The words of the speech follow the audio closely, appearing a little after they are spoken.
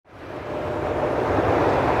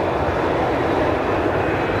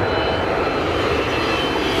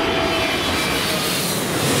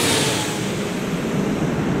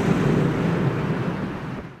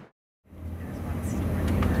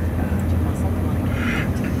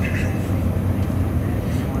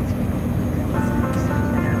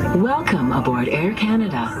Welcome aboard Air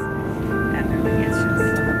Canada.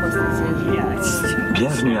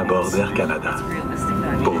 Bienvenue à bord d'Air Canada.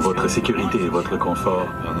 Pour votre sécurité et votre confort,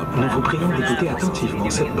 nous vous prions d'écouter attentivement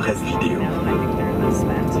cette brève vidéo.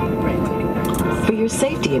 For your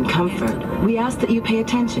safety and comfort, we ask that you pay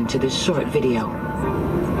attention to this short video.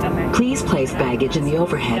 Please place baggage in the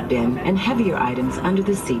overhead bin and heavier items under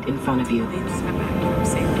the seat in front of you.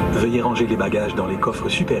 Veuillez ranger les bagages dans les coffres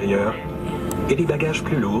supérieurs et les bagages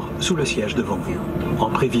plus lourds sous le siège devant vous. En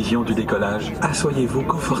prévision du décollage, asseyez-vous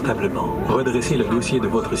confortablement. Redressez le dossier de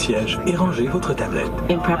votre siège et rangez votre tablette.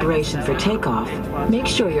 In preparation for takeoff, make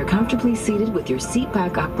sure you're comfortably seated with your seat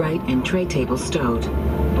back upright and tray table stowed.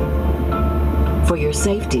 For your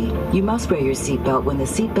safety, you must wear your seatbelt when the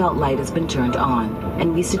seatbelt light has been turned on,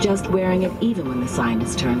 and we suggest wearing it even when the sign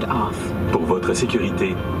is turned off. Pour votre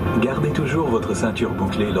sécurité, gardez toujours votre ceinture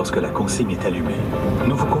bouclée lorsque la consigne est allumée.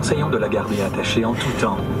 Nous vous conseillons de la garder attachée en tout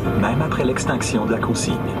temps, même après l'extinction de la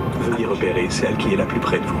consigne. Veuillez repérer celle qui est la plus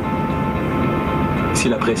près de vous. Si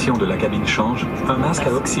la pression de la cabine change, un masque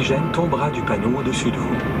à oxygène tombera du panneau au-dessus de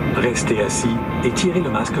vous. Restez assis et tirez le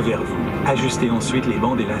masque vers vous. Ajustez ensuite les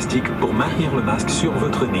bandes élastiques pour maintenir le masque sur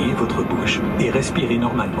votre nez et votre bouche et respirez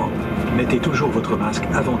normalement. Mettez toujours votre masque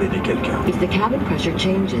avant d'aider quelqu'un. If the cabin pressure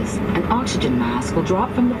changes, an oxygen mask will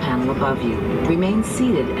drop from the panel above you. Remain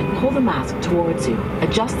seated and pull the mask towards you.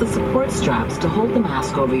 Adjust the support straps to hold the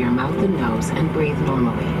mask over your mouth and nose and breathe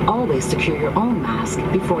normally. Always secure your own mask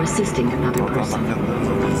before assisting another person.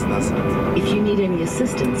 If you need any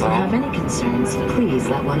assistance or have any concerns, please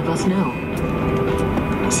let one of us know.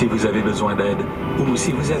 Si vous avez besoin d'aide ou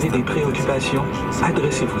si vous avez des préoccupations,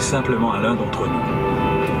 adressez-vous simplement à l'un d'entre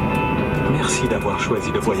nous. Merci d'avoir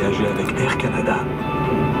choisi de voyager avec Air Canada.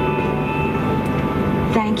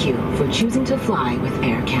 Thank you for choosing to fly with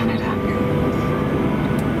Air Canada.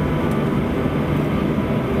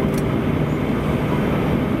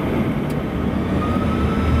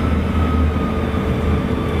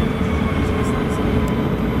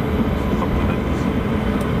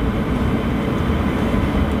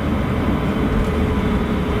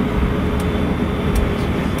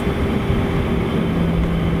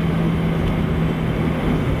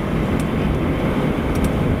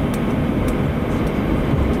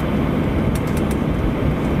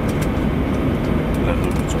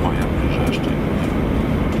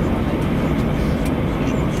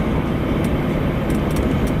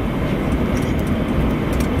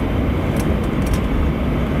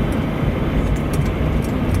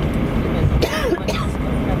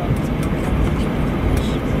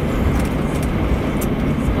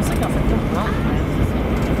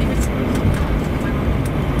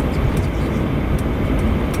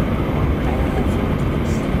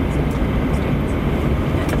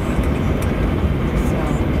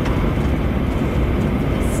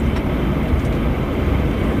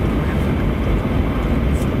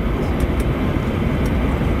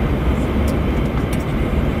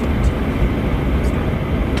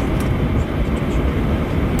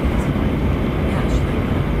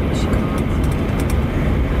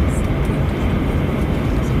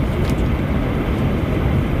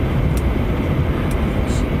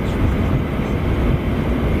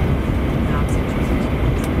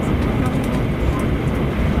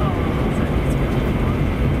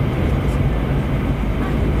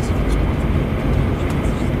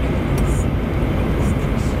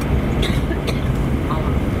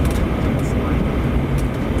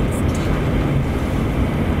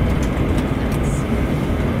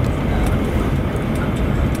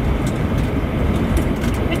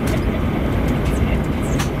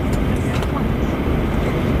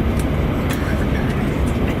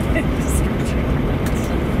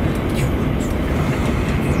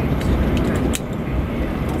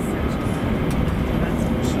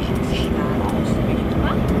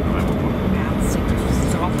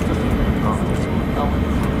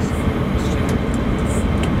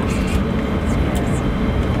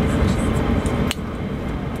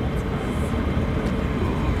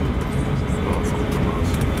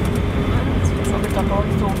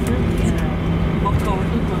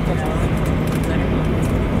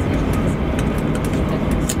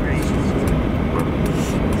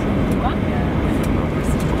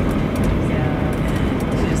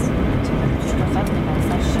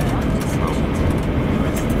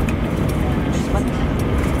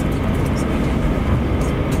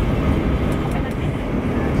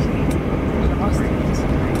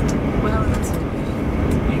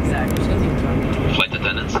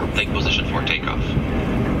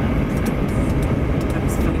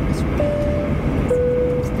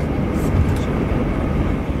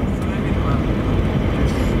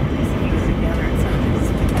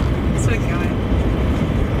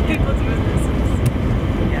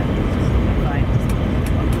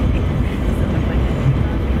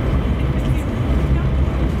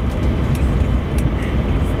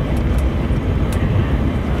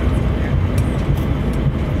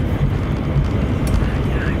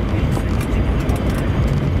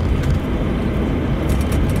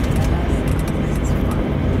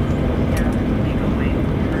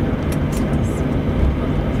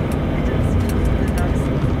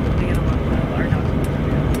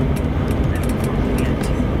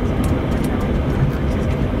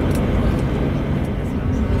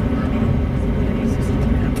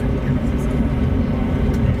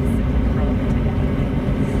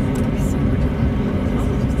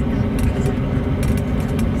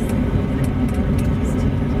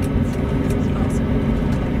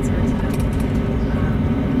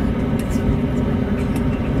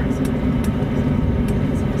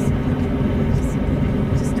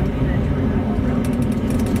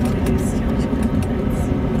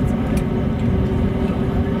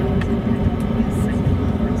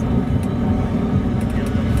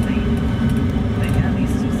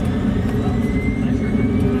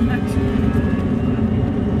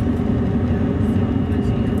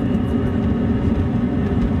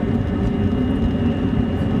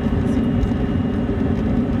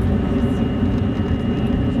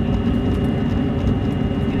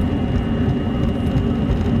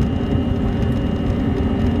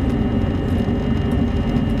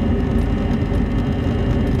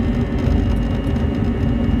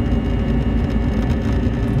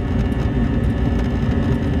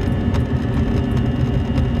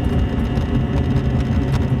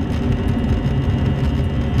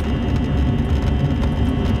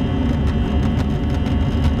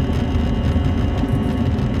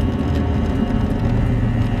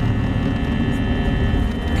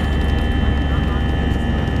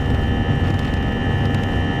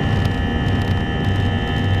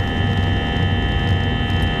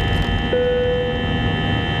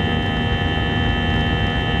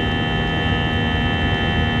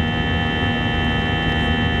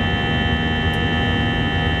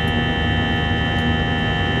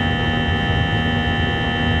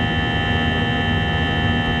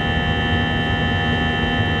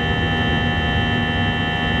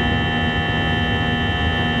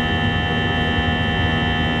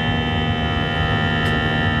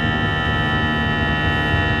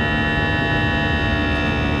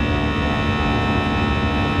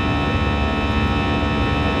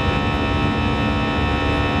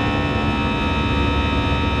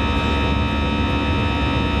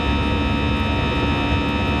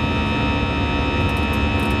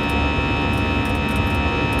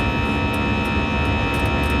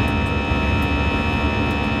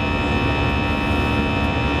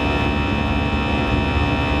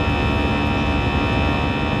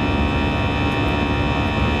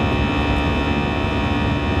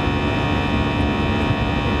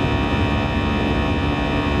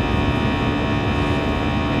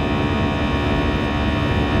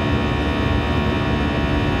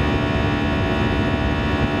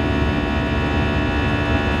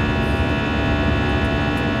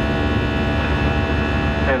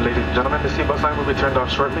 seatbelt sign will be turned off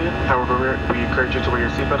shortly. However, we encourage you to wear your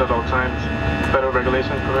seatbelt at all times. Federal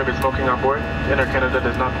regulations prohibit smoking on board, and Air Canada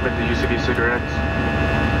does not permit the use of e-cigarettes.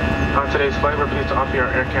 On today's flight, we're pleased to offer you our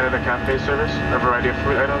Air Canada Cafe service. A variety of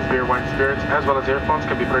food items, beer, wine, spirits, as well as earphones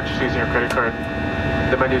can be purchased using your credit card.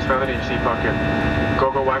 The menu is found in your seat pocket.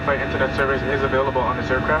 GoGo Wi-Fi internet service is available on this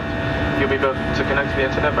aircraft. You'll be able to connect to the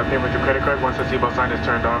internet by paying with your credit card once the seatbelt sign is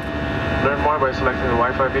turned off. Learn more by selecting the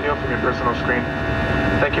Wi-Fi video from your personal screen.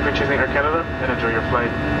 Thank you for choosing Air Canada and enjoy your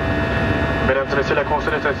flight. Mesdames et messieurs, la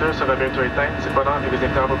console de ceinture sera bientôt éteinte. Cependant, il vous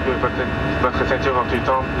invite à replier votre ceinture en tout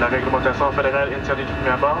temps. La réglementation fédérale interdit de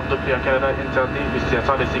fumer à bord. Depuis Air Canada interdit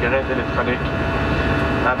l'utilisation des cigarettes électroniques.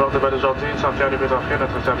 À bord de vol d'aujourd'hui, nous sommes fiers de vous offrir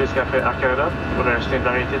notre service Café Air Canada. Vous pourrez acheter une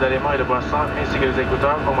variété d'aliments et de boissons ainsi que des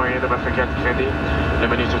écouteurs au moyen de votre carte de crédit. Le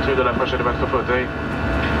menu se trouve de la poche de votre fauteuil.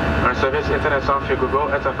 Un service Internet sans fil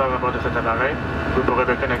Google est offert à bord de cet appareil. Vous pourrez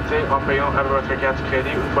vous connecter en payant avec votre carte de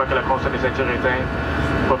crédit une fois que la console des ceintures est éteinte.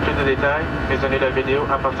 Pour plus de détails, visionnez la vidéo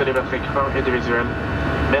à partir de votre écran individuel.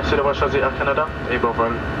 Merci d'avoir choisi Air Canada et bon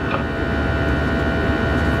vol.